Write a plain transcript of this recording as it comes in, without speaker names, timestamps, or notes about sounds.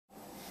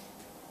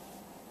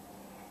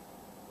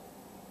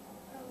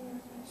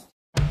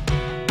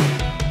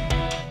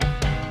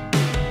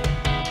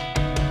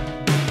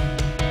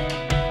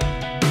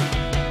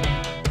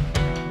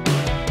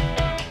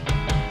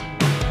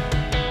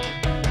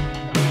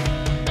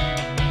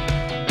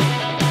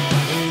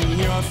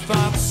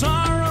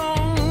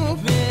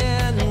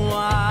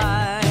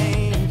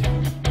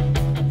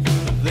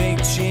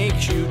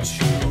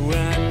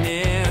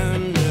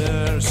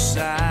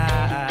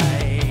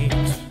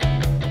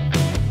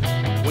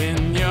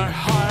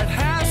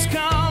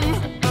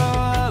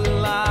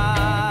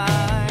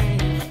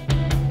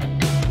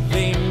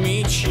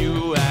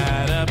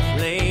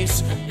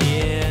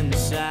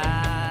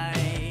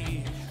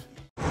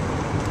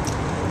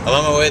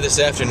away this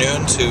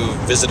afternoon to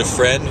visit a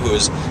friend who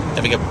is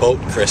having a boat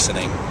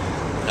christening.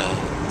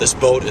 This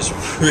boat is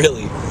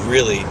really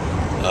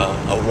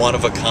a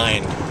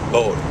one-of-a-kind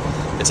boat.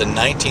 It's a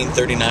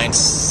 1939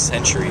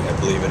 Century, I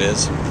believe it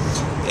is,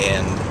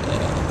 and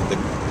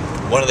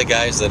one of the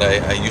guys that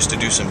I used to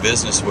do some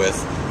business with,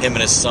 him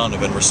and his son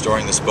have been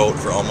restoring this boat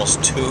for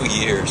almost 2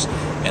 years,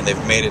 and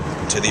they've made it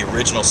to the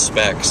original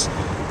specs.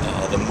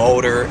 The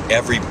motor,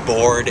 every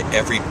board,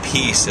 every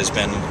piece has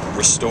been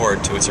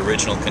restored to its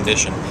original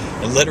condition.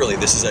 And literally,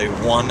 this is a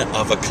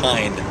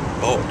one-of-a-kind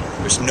boat.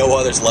 There's no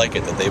others like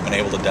it that they've been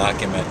able to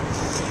document.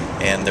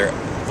 And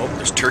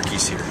there's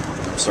turkeys here.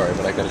 I'm sorry,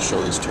 but I gotta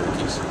show these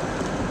turkeys.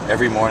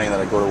 Every morning that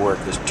I go to work,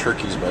 there's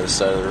turkeys by the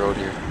side of the road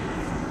here.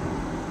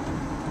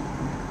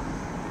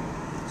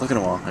 Look at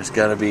them all. There's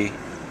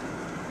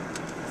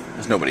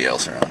nobody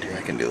else around here.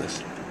 I can do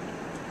this.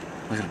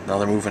 Look at them. Now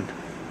they're moving.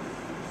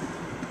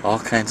 All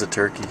kinds of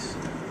turkeys.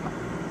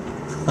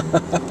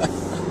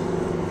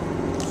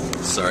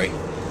 Sorry,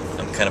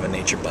 I'm kind of a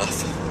nature buff.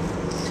 So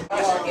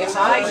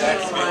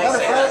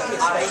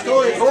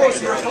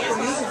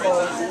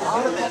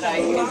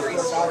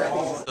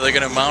they're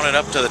going to mount it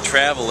up to the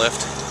travel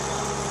lift,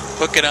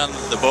 hook it on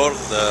the boat,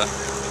 the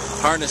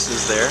harness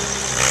is there,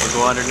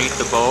 we'll go underneath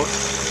the boat,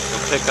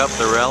 we'll pick up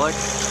the relic,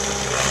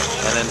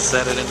 and then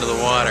set it into the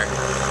water.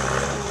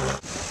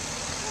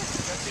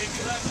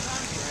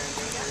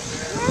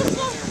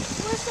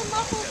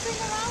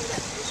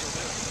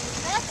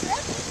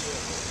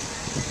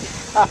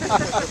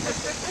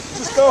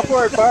 Just go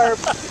for it, Barb.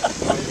 I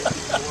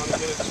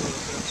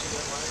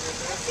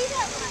see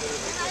that one,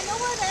 and I know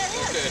where that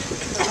is.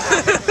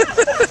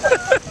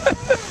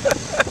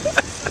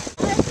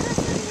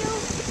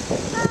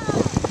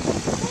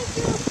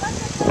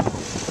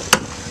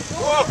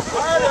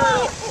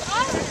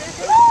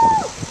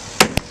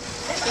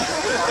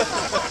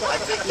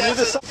 You need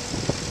to.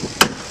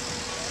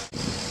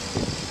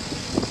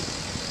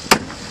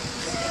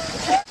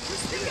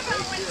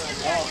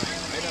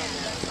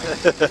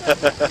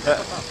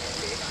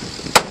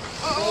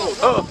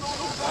 Oh,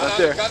 up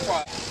there. Oh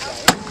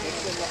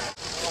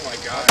my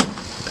God.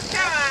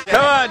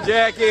 Come on,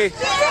 Jackie.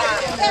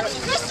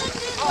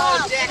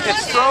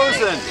 It's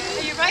frozen.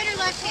 Are you right or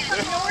left hand?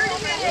 You know where to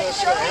hit it.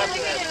 Show her where to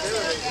hit it.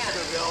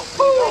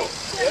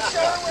 Show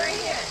her where to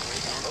hit it.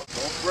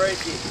 Don't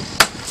break it.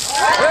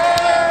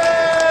 Hey!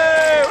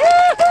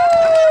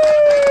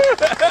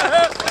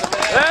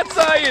 That's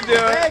how you do it.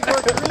 Hey,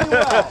 worked really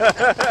well.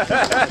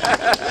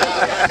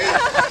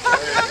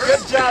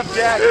 Good job,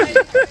 Jackie.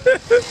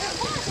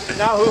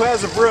 Now who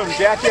has a broom?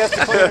 Jackie has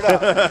to clean it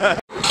up.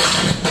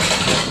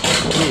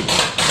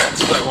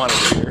 That's what I wanted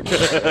to hear.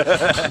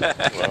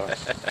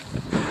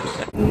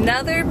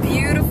 Another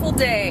beautiful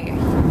day.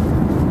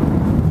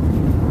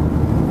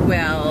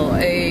 Well,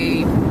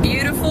 a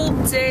beautiful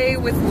day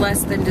with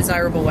less than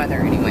desirable weather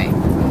anyway.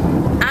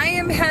 I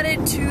am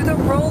headed to the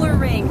roller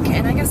rink,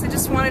 and I guess I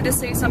just wanted to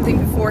say something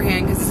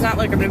beforehand because it's not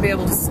like I'm going to be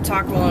able to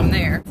talk while I'm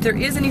there. If there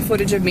is any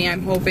footage of me,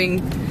 I'm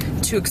hoping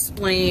to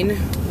explain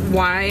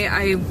why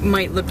I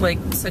might look like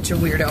such a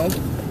weirdo.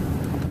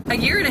 A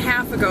year and a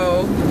half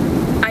ago,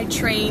 I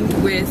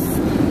trained with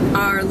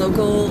our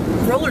local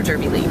roller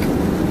derby league.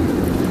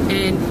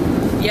 And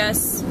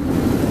yes,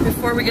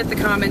 before we get the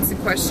comments and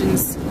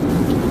questions,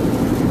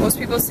 most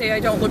people say I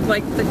don't look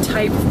like the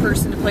type of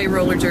person to play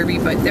roller derby,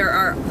 but there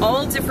are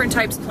all different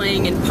types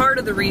playing, and part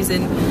of the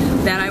reason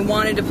that I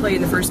wanted to play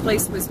in the first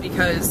place was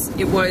because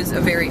it was a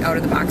very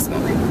out-of-the-box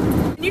moment.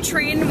 When you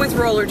train with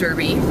roller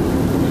derby,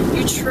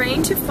 you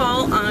train to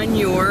fall on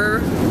your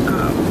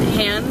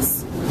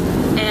hands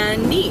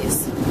and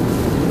knees,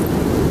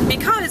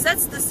 because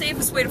that's the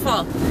safest way to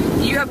fall.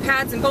 You have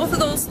pads in both of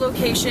those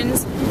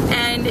locations,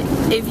 and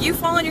if you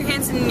fall on your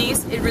hands and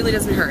knees, it really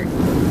doesn't hurt.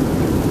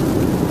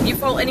 You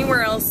fall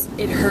anywhere else,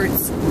 it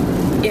hurts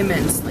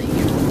immensely.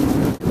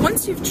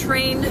 Once you've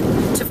trained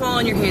to fall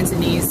on your hands and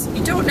knees,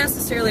 you don't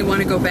necessarily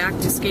want to go back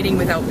to skating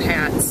without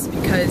pads,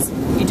 because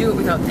you do it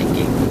without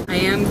thinking. I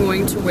am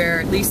going to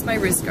wear at least my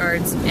wrist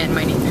guards and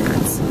my knee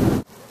pads.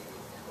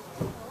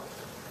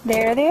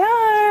 There they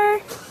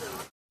are!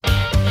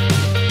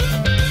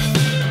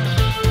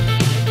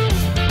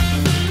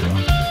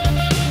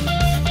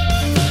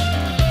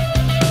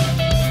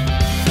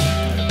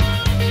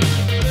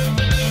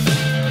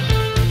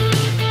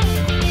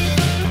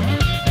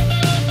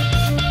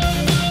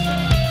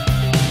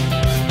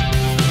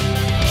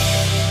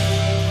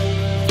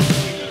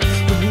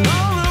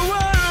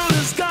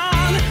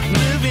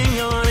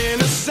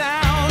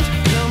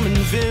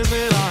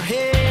 Visit our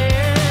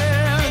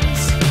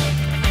heads,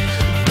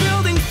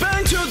 building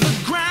bang to the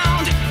ground.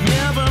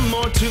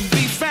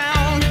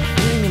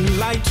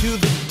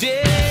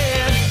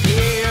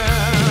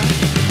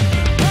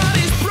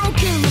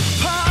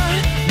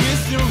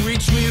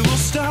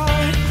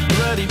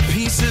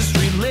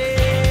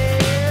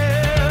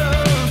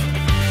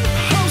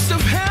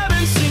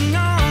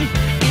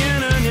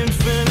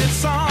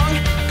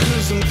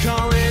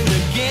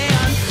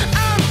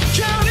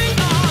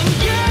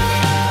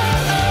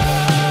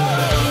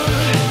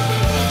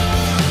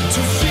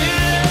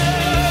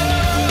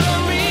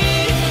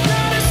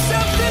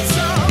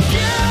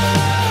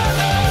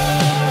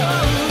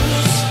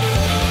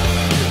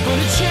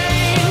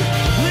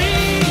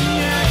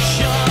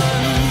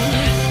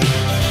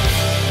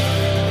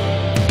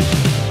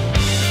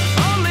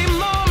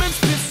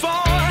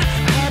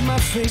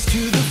 knees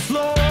to the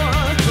floor,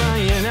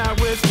 crying out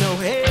with no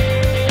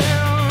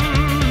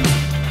hands,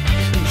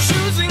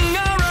 choosing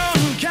our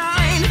own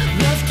kind,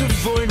 left a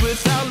void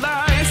without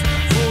life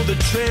for the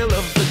trail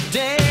of the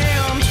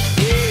damned.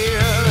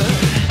 Yeah,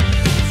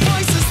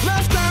 voices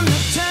left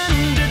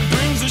unattended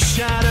brings a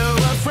shadow,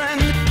 a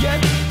friend,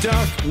 yet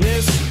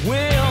darkness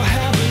will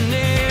have an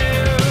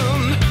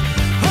end.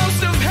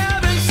 Host of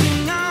heaven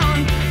sing on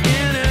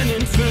in an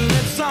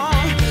infinite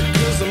song,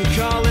 'cause I'm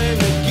calling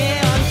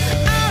again.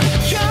 I'm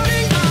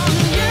counting on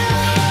you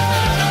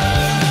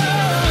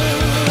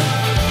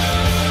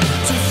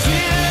to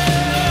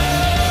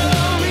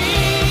fill me,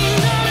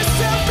 not a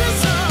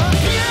selfish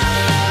abuse,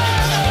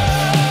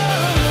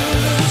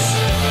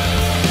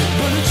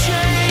 but a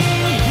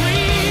chain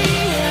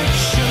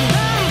reaction.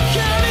 I'm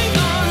counting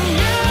on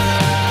you.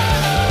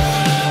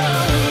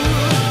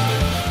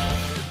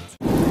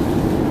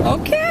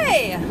 Okay,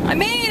 I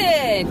made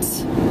it.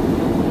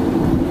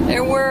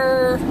 There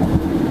were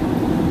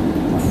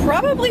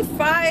probably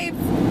 5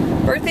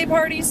 birthday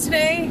parties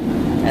today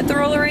at the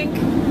roller rink.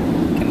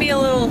 Can be a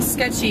little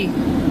sketchy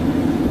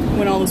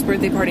when all those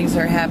birthday parties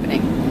are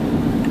happening.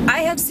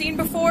 I have seen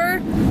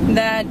before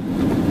that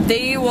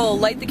they will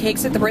light the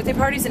cakes at the birthday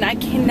parties, and I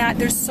cannot,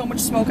 there's so much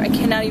smoke, I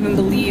cannot even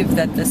believe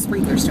that the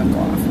sprinklers don't go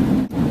off.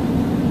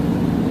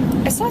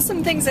 I saw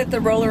some things at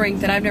the roller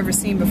rink that I've never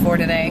seen before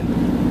today,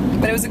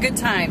 but it was a good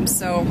time,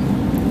 so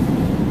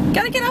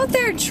gotta get out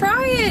there and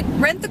try it.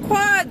 Rent the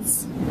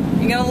quads.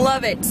 You're gonna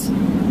love it.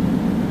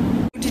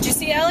 Did you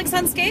see Alex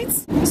on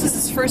skates? This is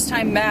his first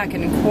time back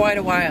in quite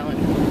a while,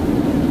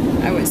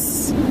 and I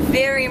was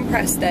very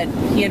impressed that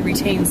he had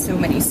retained so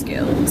many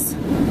skills.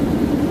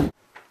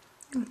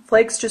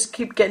 Flakes just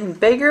keep getting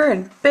bigger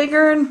and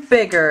bigger and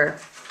bigger.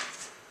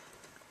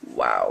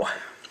 Wow.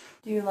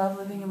 Do you love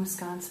living in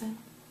Wisconsin?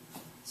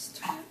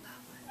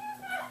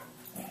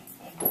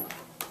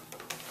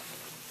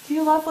 Do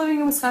you love living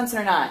in Wisconsin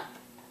or not?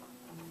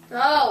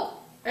 No,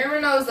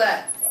 everyone knows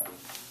that.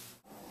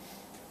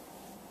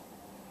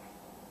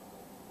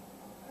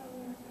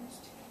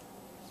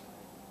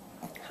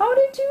 How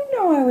did you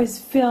know I was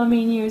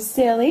filming you,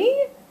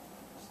 silly?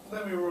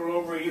 Let me roll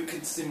over, you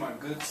can see my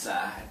good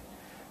side.